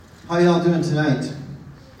How y'all doing tonight?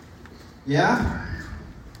 Yeah?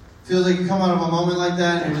 Feels like you come out of a moment like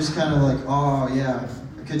that and you're just kind of like, oh yeah,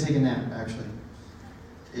 I could take a nap, actually.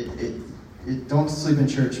 Don't sleep in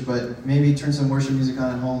church, but maybe turn some worship music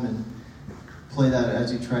on at home and play that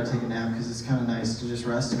as you try to take a nap, because it's kind of nice to just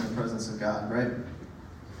rest in the presence of God, right?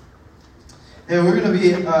 Hey, we're going to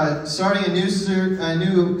be starting a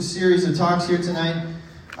new series of talks here tonight.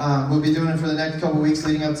 We'll be doing it for the next couple weeks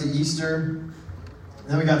leading up to Easter.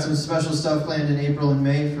 Then we got some special stuff planned in April and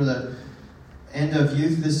May for the end of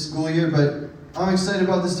youth this school year. But I'm excited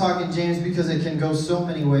about this talk in James because it can go so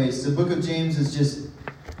many ways. The book of James is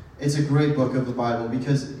it's a great book of the Bible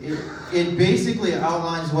because it basically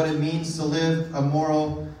outlines what it means to live a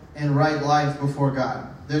moral and right life before God.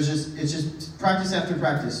 It's just practice after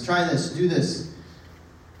practice. Try this, do this.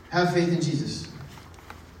 Have faith in Jesus.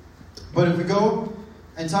 But if we go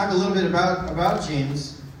and talk a little bit about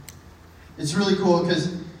James, it's really cool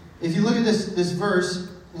because if you look at this verse,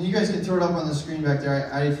 and you guys can throw it up on the screen back there.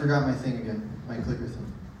 I forgot my thing again, my clicker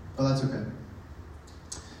thing. Oh, that's okay.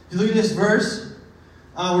 If you look at this verse,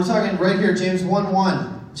 we're talking right here, James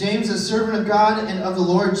 1:1. James, a servant of God and of the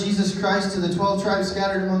Lord Jesus Christ, to the 12 tribes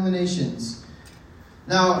scattered among the nations.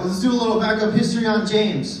 Now, let's do a little backup history on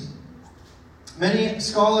James. Many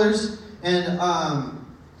scholars and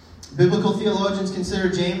biblical theologians consider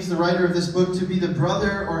James, the writer of this book, to be the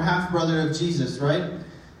brother or half-brother of Jesus, right?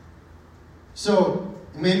 So,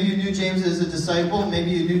 maybe you knew James as a disciple,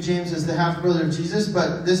 maybe you knew James as the half-brother of Jesus,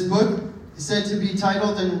 but this book is said to be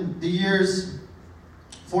titled in the years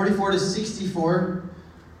 44 to 64,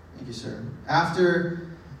 thank you, sir, after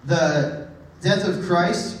the death of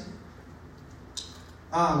Christ,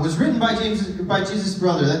 was written by Jesus'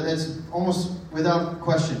 brother. That's almost without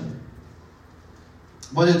question.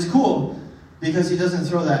 But it's cool because he doesn't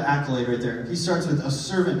throw that accolade right there. He starts with a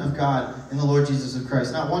servant of God in the Lord Jesus of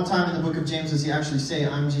Christ. Not one time in the book of James does he actually say,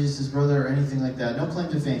 I'm Jesus' brother or anything like that. No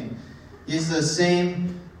claim to fame. He's the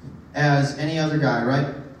same as any other guy,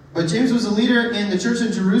 right? But James was a leader in the church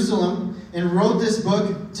in Jerusalem and wrote this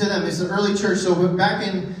book to them. It's the early church. So back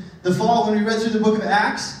in the fall when we read through the book of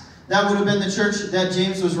Acts, that would have been the church that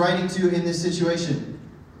James was writing to in this situation.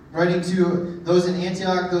 Writing to those in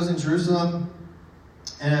Antioch, those in Jerusalem,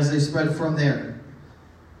 and as they spread from there.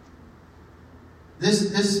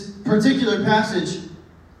 This particular passage,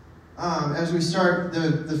 as we start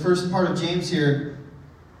the first part of James here,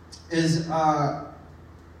 is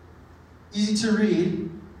easy to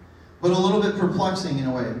read, but a little bit perplexing in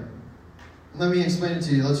a way. Let me explain it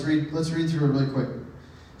to you. Let's read through it really quick.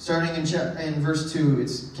 Starting in verse 2,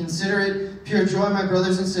 it's, consider it pure joy, my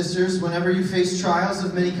brothers and sisters, whenever you face trials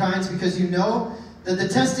of many kinds, because you know that the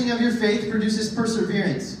testing of your faith produces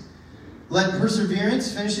perseverance. Let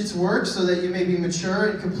perseverance finish its work so that you may be mature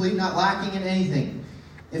and complete, not lacking in anything.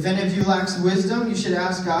 If any of you lacks wisdom, you should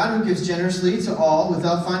ask God, who gives generously to all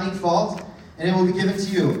without finding fault, and it will be given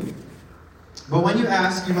to you. But when you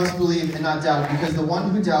ask, you must believe and not doubt, because the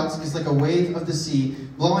one who doubts is like a wave of the sea,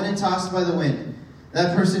 blown and tossed by the wind.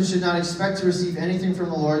 That person should not expect to receive anything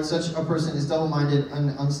from the Lord. Such a person is double-minded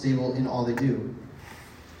and unstable in all they do.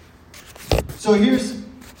 So we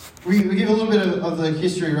give a little bit of the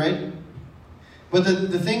history, right? But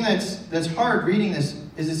the thing that's hard reading this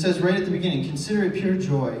is it says right at the beginning, consider it pure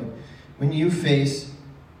joy when you face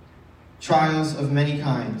trials of many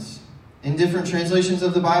kinds. In different translations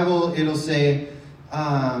of the Bible, it'll say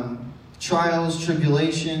trials,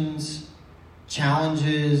 tribulations,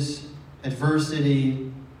 challenges,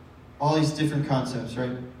 adversity, all these different concepts,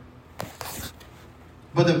 right?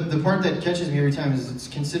 But the part that catches me every time is it's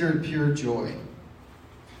considered pure joy.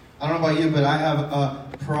 I don't know about you, but I have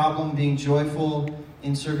a problem being joyful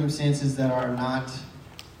in circumstances that are not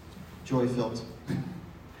joy-filled.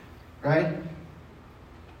 Right?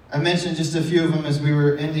 I mentioned just a few of them as we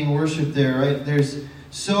were ending worship there, right? There's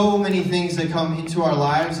so many things that come into our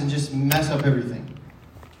lives and just mess up everything.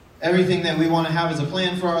 Everything that we want to have as a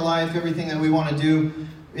plan for our life, everything that we want to do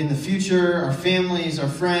in the future, our families, our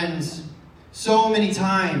friends. So many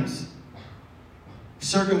times,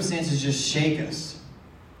 circumstances just shake us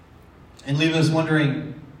and leave us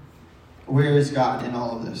wondering, where is God in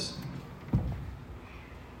all of this?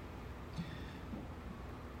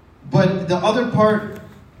 But the other part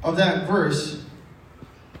of that verse,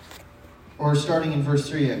 or starting in verse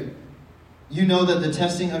 3, you know that the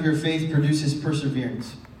testing of your faith produces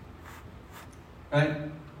perseverance. Right?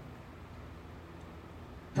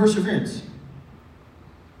 Perseverance.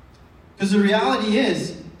 Because the reality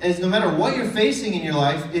is no matter what you're facing in your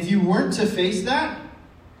life, if you weren't to face that,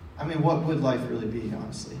 I mean, what would life really be,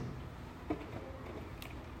 honestly?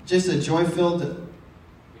 Just a joy-filled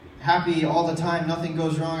happy all the time, nothing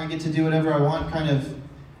goes wrong, I get to do whatever I want kind of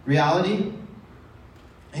reality.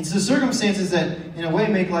 It's the circumstances that, in a way,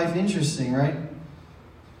 make life interesting, right?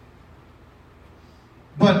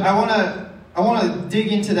 But I want to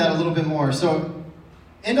dig into that a little bit more. So,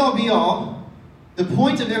 end all be all, the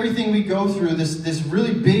point of everything we go through, this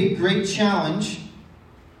really big, great challenge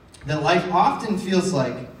that life often feels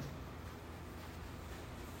like,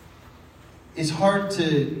 is hard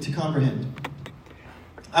to comprehend.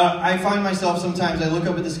 I find myself sometimes, I look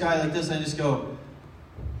up at the sky like this and I just go,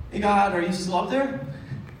 hey God, are you still up there?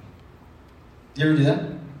 Do you ever do that?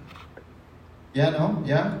 Yeah, no?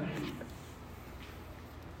 Yeah?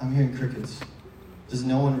 I'm hearing crickets. Does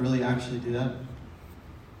no one really actually do that?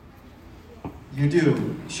 You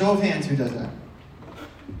do. Show of hands, who does that?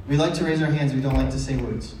 We like to raise our hands, we don't like to say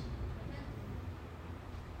words.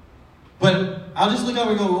 But I'll just look up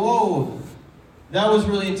and go, whoa, that was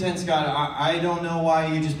really intense, God. I don't know why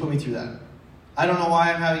you just put me through that. I don't know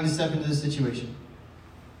why I'm having to step into this situation.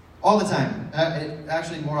 All the time.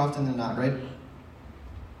 Actually, more often than not, right?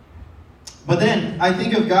 But then, I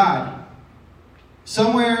think of God.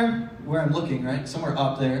 Somewhere where I'm looking, right? Somewhere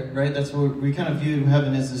up there, right? That's where we kind of view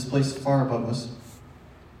heaven as this place far above us.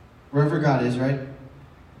 Wherever God is, right?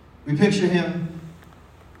 We picture Him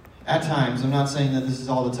at times. I'm not saying that this is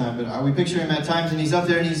all the time, but we picture Him at times, and He's up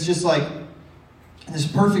there, and He's just like in this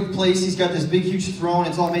perfect place. He's got this big, huge throne.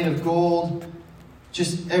 It's all made of gold.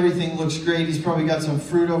 Just everything looks great. He's probably got some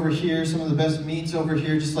fruit over here, some of the best meats over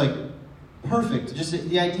here, just like perfect. Just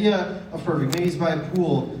the idea of perfect. Maybe He's by a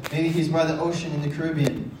pool. Maybe He's by the ocean in the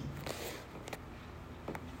Caribbean.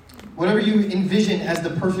 Whatever you envision as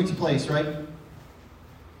the perfect place, right?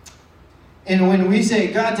 And when we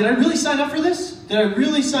say, God, did I really sign up for this? Did I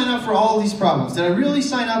really sign up for all of these problems? Did I really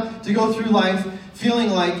sign up to go through life feeling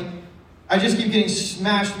like I just keep getting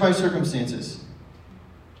smashed by circumstances?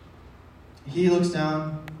 He looks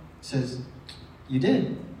down, says, you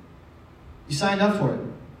did. You signed up for it.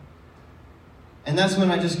 And that's when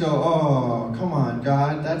I just go, oh, come on,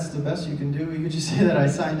 God, that's the best you can do? You could just say that I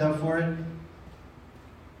signed up for it?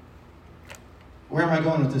 Where am I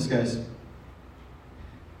going with this, guys?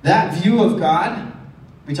 That view of God,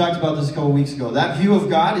 we talked about this a couple weeks ago, that view of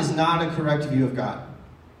God is not a correct view of God.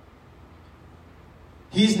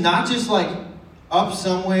 He's not just like up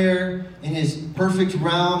somewhere in His perfect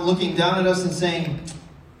realm, looking down at us and saying,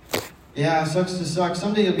 yeah, sucks to suck,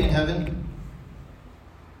 someday you'll be in heaven.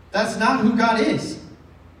 That's not who God is.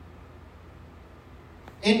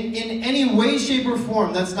 In any way, shape, or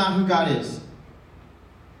form, that's not who God is.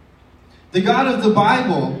 The God of the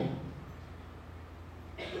Bible,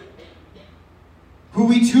 who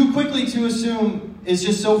we too quickly to assume is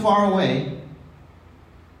just so far away,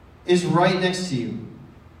 is right next to you.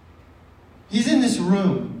 He's in this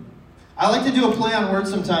room. I like to do a play on words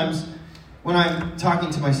sometimes when I'm talking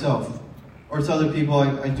to myself or to other people.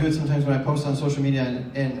 I do it sometimes when I post on social media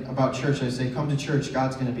and about church. I say, come to church,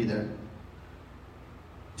 God's going to be there.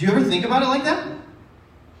 Do you ever think about it like that?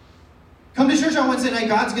 Come to church on Wednesday night,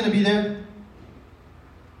 God's going to be there.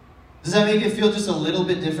 Does that make it feel just a little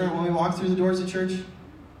bit different when we walk through the doors of church?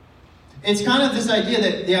 It's kind of this idea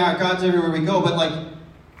that, yeah, God's everywhere we go, but like,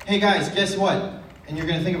 hey guys, guess what? And you're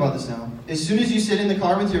going to think about this now. As soon as you sit in the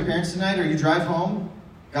car with your parents tonight or you drive home,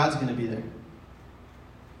 God's going to be there.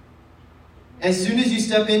 As soon as you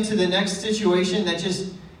step into the next situation that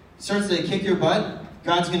just starts to kick your butt,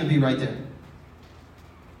 God's going to be right there.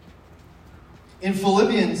 In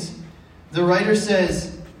Philippians, the writer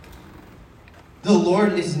says, the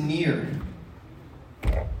Lord is near.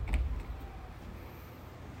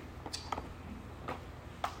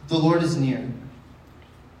 The Lord is near.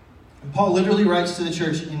 And Paul literally writes to the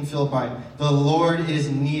church in Philippi, the Lord is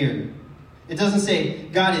near. It doesn't say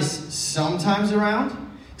God is sometimes around.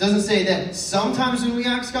 It doesn't say that sometimes when we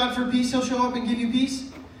ask God for peace, He'll show up and give you peace.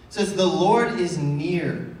 It says the Lord is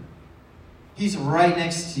near. He's right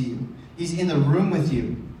next to you. He's in the room with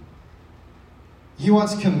you. He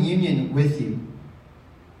wants communion with you.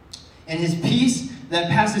 And His peace that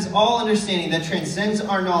passes all understanding, that transcends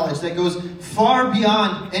our knowledge, that goes far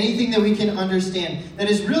beyond anything that we can understand, that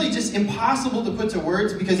is really just impossible to put to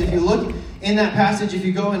words, because if you look in that passage, if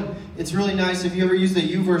you go and it's really nice, if you ever use the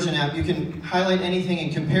YouVersion app, you can highlight anything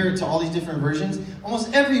and compare it to all these different versions.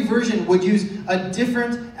 Almost every version would use a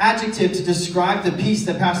different adjective to describe the peace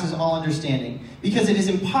that passes all understanding, because it is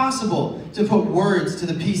impossible to put words to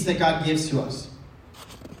the peace that God gives to us.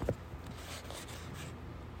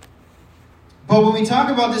 But when we talk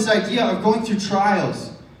about this idea of going through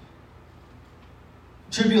trials,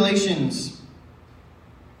 tribulations,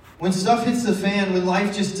 when stuff hits the fan, when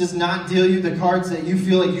life just does not deal you the cards that you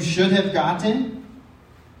feel like you should have gotten,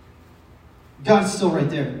 God's still right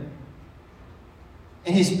there.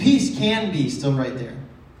 And his peace can be still right there.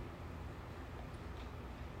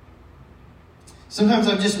 Sometimes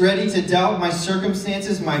I'm just ready to doubt my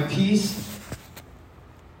circumstances, my peace.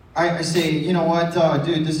 I say, you know what,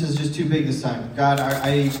 dude, this is just too big this time. God,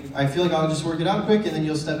 I feel like I'll just work it out quick, and then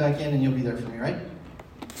you'll step back in and you'll be there for me, right?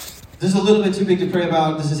 This is a little bit too big to pray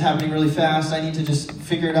about. This is happening really fast. I need to just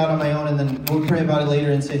figure it out on my own, and then we'll pray about it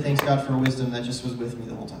later and say, thanks God for wisdom that just was with me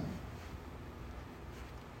the whole time.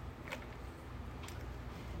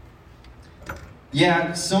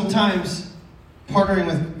 Yeah, sometimes partnering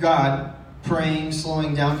with God, praying,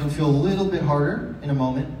 slowing down can feel a little bit harder in a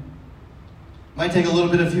moment. Might take a little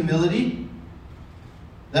bit of humility.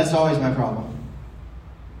 That's always my problem,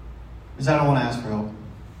 because I don't want to ask for help.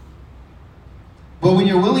 But when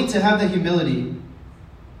you're willing to have that humility,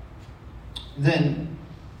 then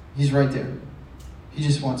he's right there. He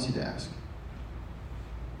just wants you to ask.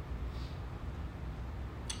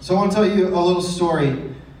 So I want to tell you a little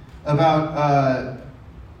story about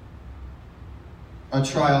a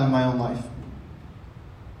trial in my own life.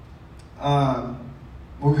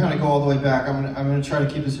 We're going to go all the way back. I'm going to try to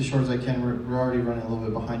keep this as short as I can. We're already running a little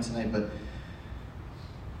bit behind tonight, but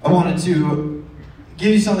I wanted to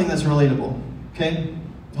give you something that's relatable, okay?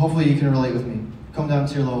 Hopefully you can relate with me. Come down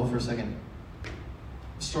to your level for a second.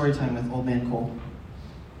 Story time with Old Man Cole.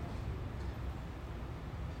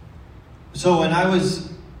 So when I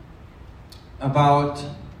was about,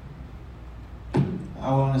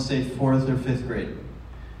 I want to say 4th or 5th grade,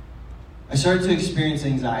 I started to experience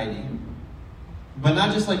anxiety. But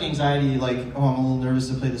not just like anxiety, like, oh, I'm a little nervous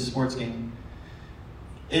to play this sports game.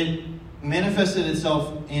 It manifested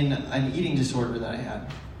itself in an eating disorder that I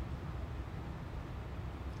had.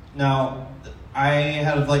 Now, I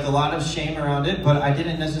had like a lot of shame around it, but I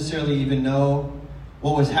didn't necessarily even know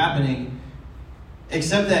what was happening,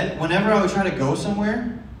 except that whenever I would try to go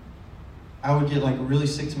somewhere, I would get like really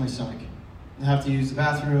sick to my stomach. I'd have to use the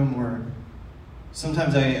bathroom, or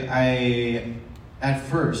sometimes at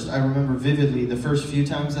first, I remember vividly the first few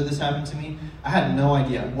times that this happened to me, I had no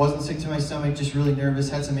idea. Wasn't sick to my stomach, just really nervous,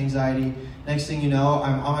 had some anxiety. Next thing you know,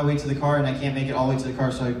 I'm on my way to the car and I can't make it all the way to the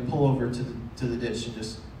car, so I pull over to the ditch and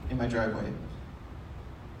just in my driveway.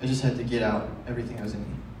 I just had to get out everything that was in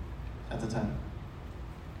me at the time.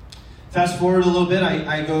 Fast forward a little bit,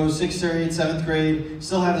 I go 6th grade, 7th grade,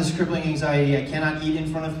 still have this crippling anxiety. I cannot eat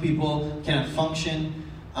in front of people, cannot function.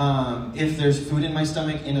 If there's food in my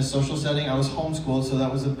stomach in a social setting, I was homeschooled, so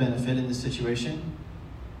that was a benefit in this situation.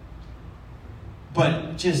 But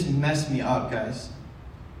it just messed me up, guys.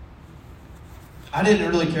 I didn't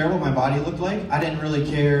really care what my body looked like. I didn't really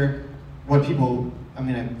care what people,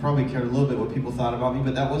 I probably cared a little bit what people thought about me,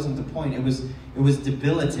 but that wasn't the point. It was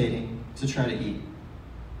debilitating to try to eat.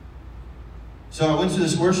 So I went to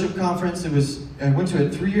this worship conference. I went to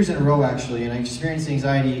it 3 years in a row, actually, and I experienced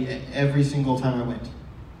anxiety every single time I went.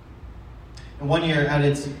 And one year at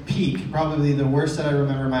its peak, probably the worst that I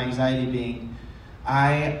remember my anxiety being,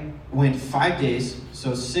 I went 5 days,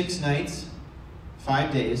 so 6 nights,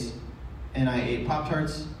 5 days, and I ate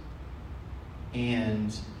Pop-Tarts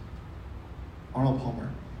and Arnold Palmer.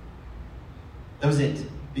 That was it,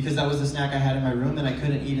 because that was the snack I had in my room, and I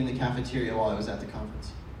couldn't eat in the cafeteria while I was at the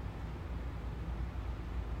conference.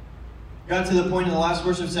 Got to the point in the last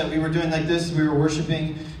worship set, we were doing like this, we were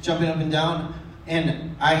worshiping, jumping up and down,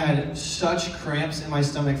 and I had such cramps in my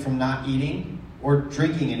stomach from not eating or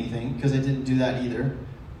drinking anything, because I didn't do that either,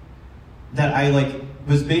 that I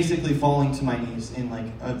was basically falling to my knees in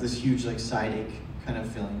this huge side ache kind of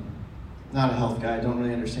feeling. Not a health guy, I don't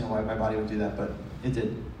really understand why my body would do that, but it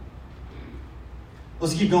did.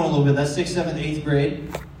 Let's keep going a little bit. That's 6th, 7th, 8th grade.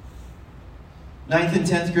 9th and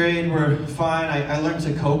 10th grade were fine. I learned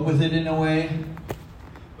to cope with it in a way.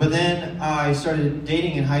 But then I started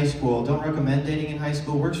dating in high school. Don't recommend dating in high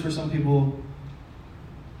school. Works for some people.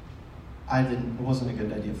 It wasn't a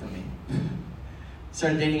good idea for me.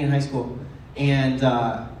 Started dating in high school. And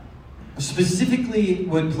specifically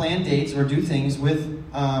would plan dates or do things with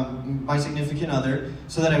my significant other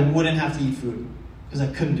so that I wouldn't have to eat food, because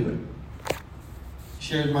I couldn't do it.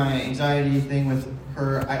 Shared my anxiety thing with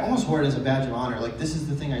her. I almost wore it as a badge of honor. This is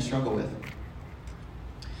the thing I struggle with.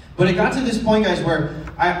 But it got to this point, guys, where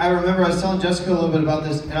I remember I was telling Jessica a little bit about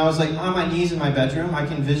this, and I was on my knees in my bedroom. I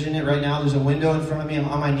can envision it right now. There's a window in front of me. I'm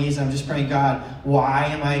on my knees, and I'm just praying, God, why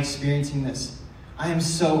am I experiencing this? I am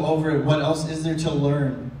so over it. What else is there to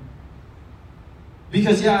learn?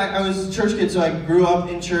 Because, I was a church kid, so I grew up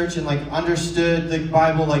in church and, understood the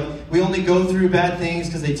Bible. We only go through bad things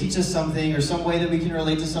because they teach us something or some way that we can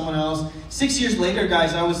relate to someone else. 6 years later,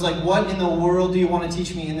 guys, I was what in the world do you want to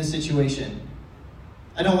teach me in this situation?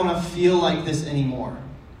 I don't want to feel like this anymore.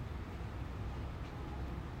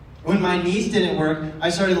 When my knees didn't work, I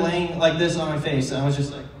started laying like this on my face, and I was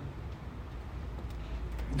just like,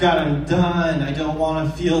 God, I'm done. I don't want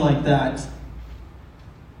to feel like that.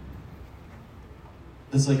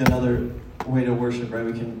 It's like another way to worship, right?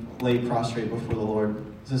 We can lay prostrate before the Lord.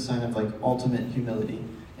 It's a sign of like ultimate humility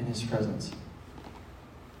in His presence.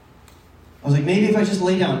 I was like, maybe if I just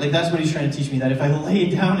lay down, like that's what He's trying to teach me, that if I lay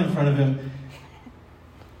down in front of Him,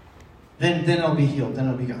 then I'll be healed, then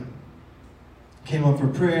I'll be gone. Came up for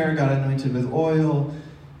prayer, got anointed with oil,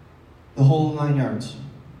 the whole 9 yards.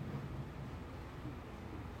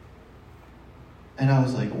 And I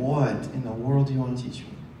was like, what in the world do you want to teach me?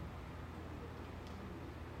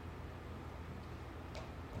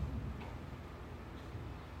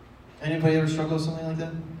 Anybody ever struggle with something like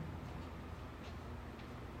that?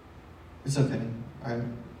 It's okay.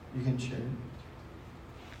 You can share.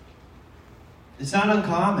 It's not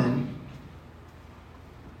uncommon.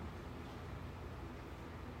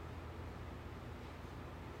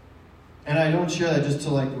 And I don't share that just to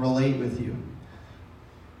like relate with you.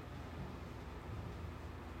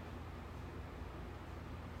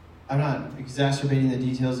 I'm not exacerbating the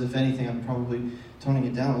details. If anything, I'm probably toning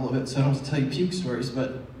it down a little bit so I don't have to tell you puke stories,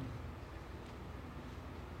 but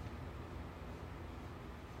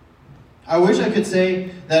I wish I could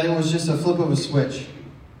say that it was just a flip of a switch.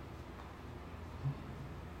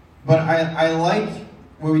 But I like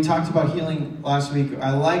where we talked about healing last week.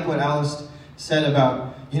 I like what Alice said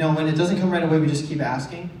about, when it doesn't come right away, we just keep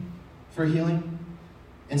asking for healing.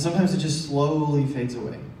 And sometimes it just slowly fades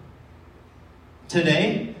away.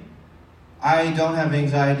 Today, I don't have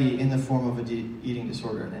anxiety in the form of an eating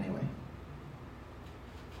disorder in any way.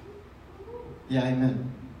 Yeah,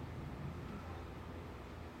 amen.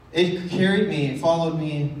 It carried me, it followed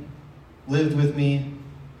me, lived with me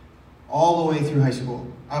all the way through high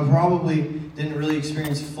school. I probably didn't really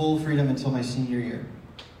experience full freedom until my senior year.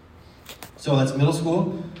 So that's middle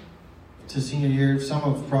school to senior year, some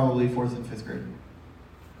of probably 4th and 5th grade.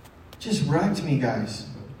 Just wrecked me, guys.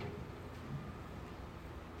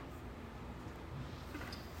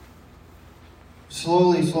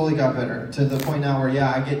 Slowly got better to the point now where,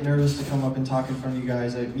 I get nervous to come up and talk in front of you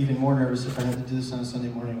guys. I'm even more nervous if I have to do this on a Sunday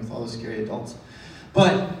morning with all the scary adults.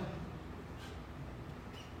 But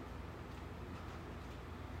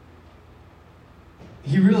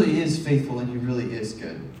He really is faithful and He really is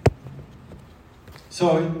good.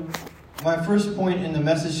 So my first point in the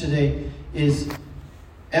message today is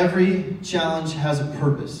every challenge has a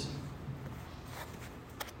purpose.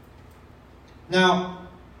 Now,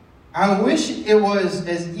 I wish it was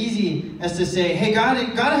as easy as to say, hey, God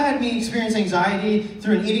had me experience anxiety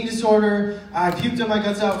through an eating disorder. I puked my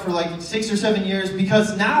guts out for like 6 or 7 years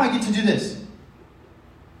because now I get to do this.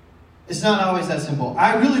 It's not always that simple.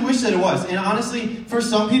 I really wish that it was. And honestly, for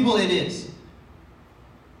some people, it is.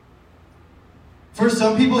 For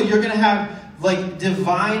some people, you're going to have like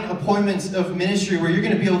divine appointments of ministry where you're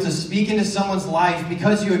going to be able to speak into someone's life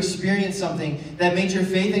because you experienced something that made your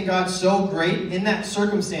faith in God so great in that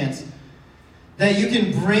circumstance that you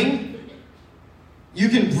can bring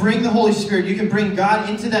the Holy Spirit, you can bring God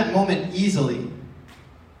into that moment easily.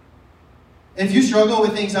 If you struggle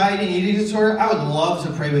with anxiety and eating disorder, I would love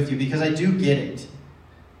to pray with you because I do get it.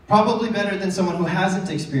 Probably better than someone who hasn't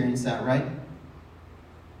experienced that, right?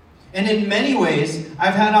 And in many ways,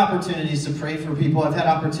 I've had opportunities to pray for people. I've had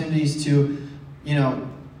opportunities to,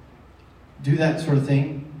 do that sort of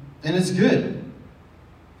thing. And it's good.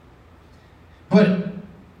 But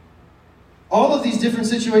all of these different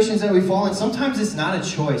situations that we fall in, sometimes it's not a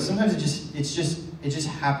choice. Sometimes it just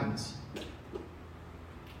happens.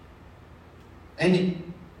 And you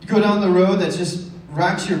go down the road that just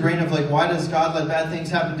racks your brain of like, why does God let bad things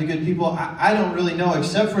happen to good people? I don't really know,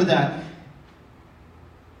 except for that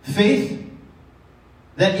faith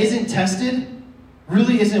that isn't tested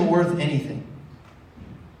really isn't worth anything.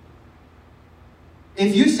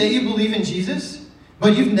 If you say you believe in Jesus,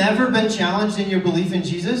 but you've never been challenged in your belief in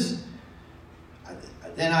Jesus,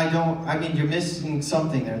 then you're missing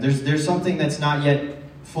something there. There's something that's not yet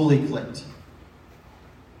fully clicked.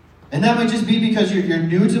 And that might just be because you're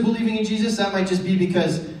new to believing in Jesus. That might just be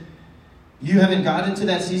because you haven't gotten to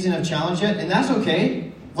that season of challenge yet. And that's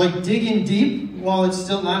okay. Like, dig in deep while it's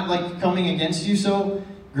still not, like, coming against you so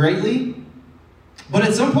greatly. But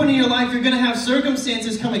at some point in your life, you're going to have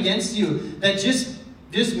circumstances come against you that just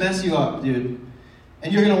mess you up, dude.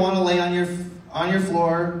 And you're going to want to lay on your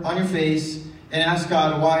floor, on your face, and ask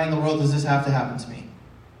God, why in the world does this have to happen to me?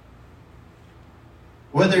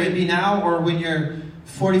 Whether it be now or when you're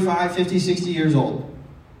 45, 50, 60 years old.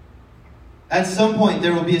 At some point,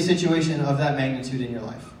 there will be a situation of that magnitude in your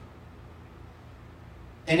life.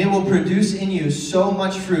 And it will produce in you so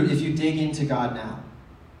much fruit if you dig into God now.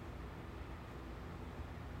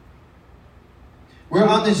 We're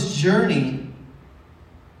on this journey,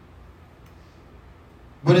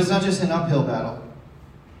 but it's not just an uphill battle.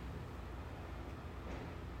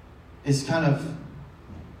 It's kind of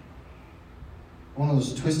one of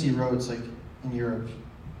those twisty roads like in Europe.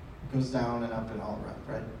 It goes down and up and all around,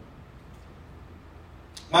 right?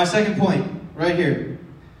 My second point, right here,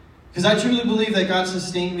 because I truly believe that God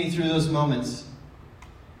sustained me through those moments,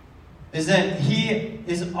 is that He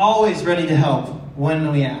is always ready to help when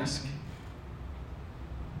we ask.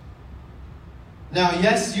 Now,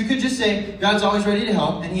 yes, you could just say God's always ready to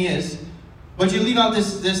help, and He is, but you leave out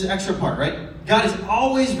this extra part, right? God is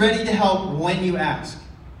always ready to help when you ask.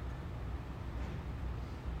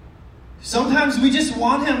 Sometimes we just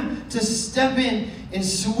want Him to step in and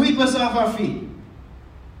sweep us off our feet.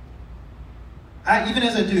 Even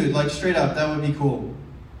as a dude, like straight up, that would be cool.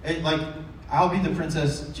 I'll be the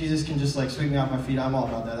princess. Jesus can just sweep me off my feet. I'm all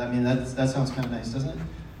about that. I mean, that sounds kind of nice, doesn't it?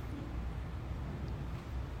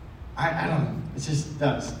 I don't know. It just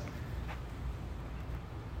does.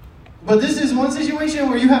 But this is one situation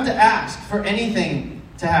where you have to ask for anything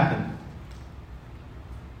to happen.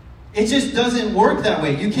 It just doesn't work that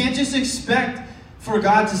way. You can't just expect for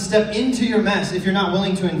God to step into your mess if you're not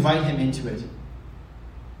willing to invite Him into it.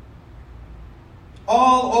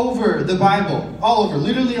 All over the Bible, all over,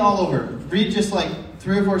 literally all over. Read just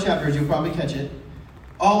 3 or 4 chapters, you'll probably catch it.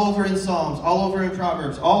 All over in Psalms, all over in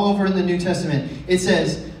Proverbs, all over in the New Testament. It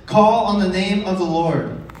says, call on the name of the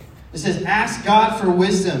Lord. It says, ask God for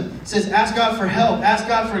wisdom. It says, ask God for help. Ask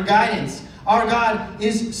God for guidance. Our God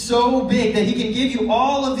is so big that He can give you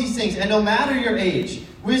all of these things. And no matter your age,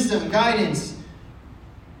 wisdom, guidance,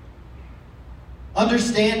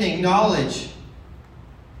 understanding, knowledge,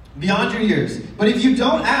 beyond your years. But if you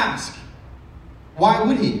don't ask, why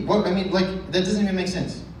would He? That doesn't even make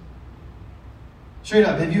sense. Straight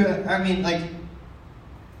up,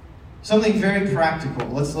 something very practical.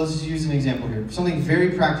 Let's just use an example here. Something very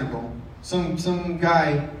practical. Some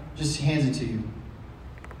guy just hands it to you.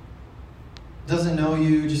 Doesn't know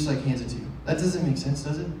you, just hands it to you. That doesn't make sense,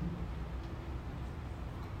 does it?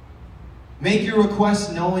 Make your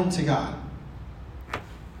request known to God.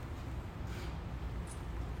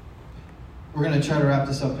 We're going to try to wrap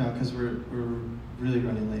this up now because we're really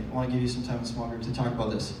running late. I want to give you some time in small group to talk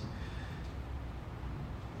about this.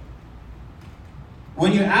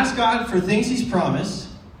 When you ask God for things He's promised,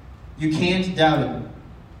 you can't doubt Him.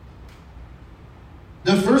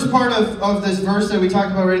 The first part of this verse that we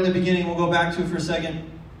talked about right in the beginning, we'll go back to for a second.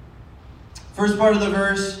 First part of the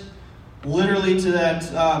verse, literally to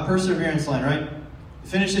that perseverance line, right?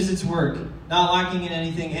 Finishes its work, not lacking in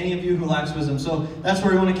anything, any of you who lacks wisdom. So that's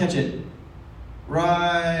where we want to catch it.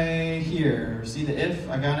 Right here. See the if?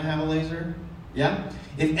 I gotta have a laser. Yeah?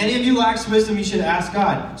 If any of you lacks wisdom, you should ask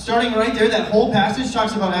God. Starting right there, that whole passage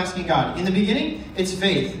talks about asking God. In the beginning, it's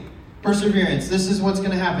faith. Perseverance. This is what's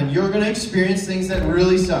going to happen. You're going to experience things that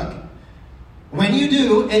really suck. When you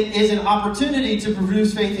do, it is an opportunity to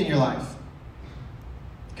produce faith in your life.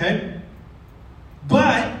 Okay?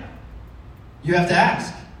 But you have to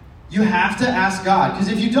ask. You have to ask God.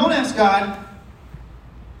 Because if you don't ask God,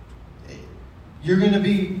 you're going to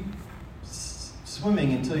be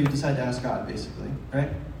swimming until you decide to ask God, basically. Right?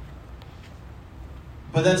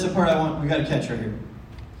 But that's the part we got to catch right here.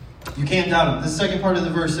 You can't doubt Him. The second part of the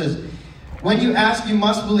verse says, when you ask, you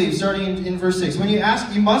must believe. Starting in verse 6. When you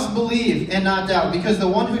ask, you must believe and not doubt. Because the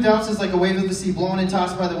one who doubts is like a wave of the sea blown and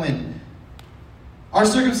tossed by the wind. Our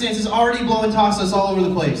circumstances already blow and toss us all over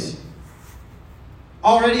the place.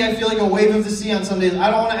 Already I feel like a wave of the sea on some days. I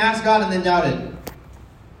don't want to ask God and then doubt it.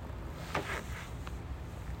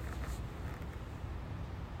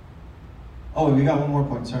 Oh, we got one more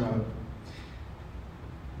point. Sorry about it.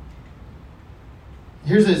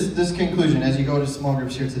 Here's this conclusion as you go to small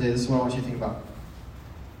groups here today. This is what I want you to think about.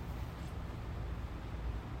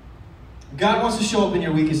 God wants to show up in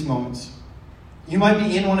your weakest moments. You might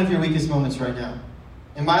be in one of your weakest moments right now.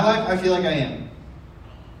 In my life, I feel like I am.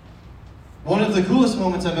 One of the coolest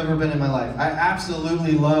moments I've ever been in my life. I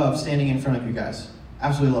absolutely love standing in front of you guys.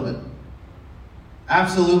 Absolutely love it.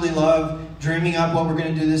 Absolutely love dreaming up what we're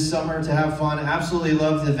going to do this summer to have fun. Absolutely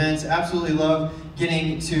love the events. Absolutely love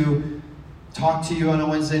getting to talk to you on a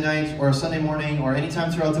Wednesday night or a Sunday morning or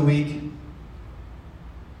anytime throughout the week.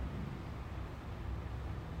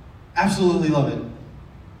 Absolutely love it.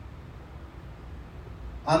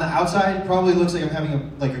 On the outside, it probably looks like I'm having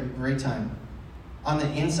a great time. On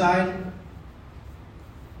the inside,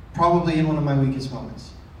 probably in one of my weakest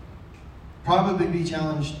moments. Probably be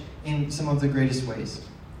challenged in some of the greatest ways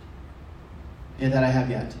that I have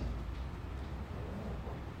yet.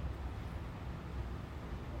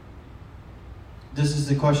 This is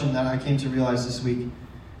the question that I came to realize this week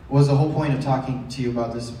was the whole point of talking to you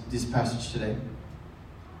about this passage today.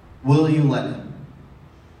 Will you let him?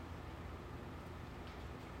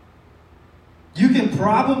 You can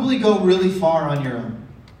probably go really far on your own.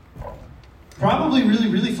 Probably really,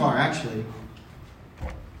 really far, actually.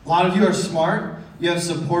 A lot of you are smart. You have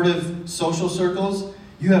supportive social circles.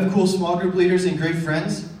 You have cool small group leaders and great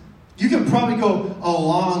friends. You can probably go a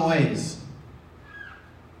long ways.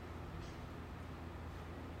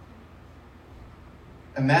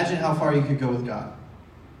 Imagine how far you could go with God.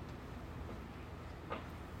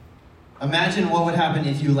 Imagine what would happen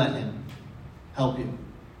if you let him help you.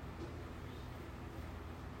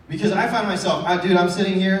 Because I find myself, I'm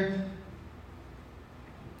sitting here.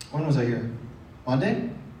 When was I here? Monday?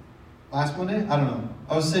 Last Monday? I don't know.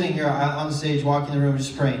 I was sitting here on the stage, walking the room,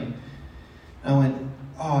 just praying. And I went,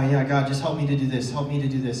 oh yeah, God, just help me to do this. Help me to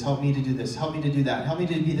do this. Help me to do this. Help me to do that. Help me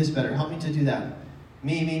to be this better. Help me to do that.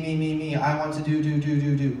 Me. I want to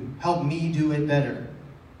do. Help me do it better.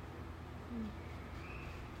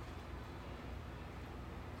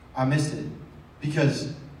 I missed it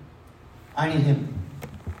because I need him.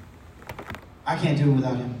 I can't do it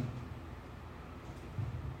without him.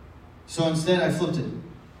 So instead, I flipped it.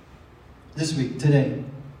 This week, today,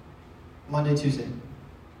 Monday, Tuesday.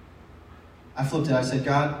 I flipped it. I said,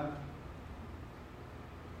 God,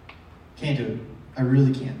 can't do it. I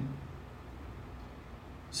really can't.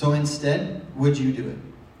 So instead, would you do it?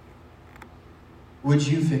 Would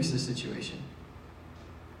you fix the situation?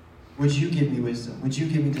 Would you give me wisdom? Would you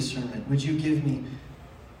give me discernment? Would you give me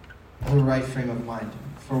the right frame of mind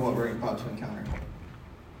for what we're about to encounter?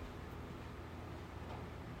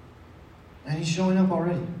 And he's showing up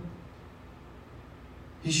already.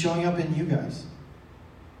 He's showing up in you guys.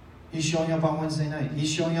 He's showing up on Wednesday night.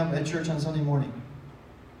 He's showing up at church on Sunday morning.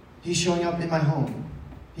 He's showing up in my home.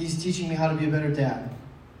 He's teaching me how to be a better dad.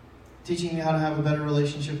 Teaching me how to have a better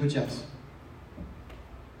relationship with Jess.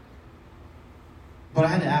 But I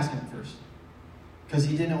had to ask him first. Because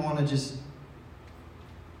he didn't want to just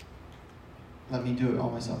let me do it all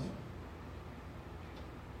myself.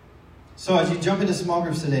 So as you jump into small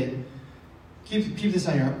groups today, keep this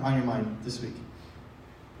on your mind this week.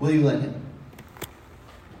 Will you let him?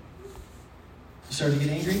 You start to get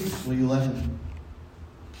angry? Will you let him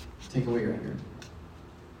take away your anger?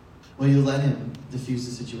 Will you let him diffuse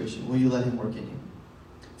the situation? Will you let him work in you?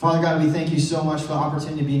 Father God, we thank you so much for the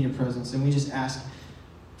opportunity to be in your presence, and we just ask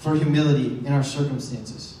for humility in our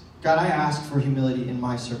circumstances. God, I ask for humility in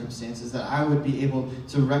my circumstances, that I would be able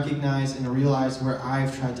to recognize and realize where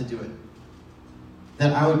I've tried to do it.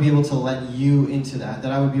 That I would be able to let you into that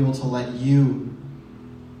I would be able to let you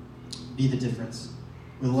be the difference.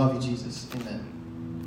 We love you, Jesus. Amen.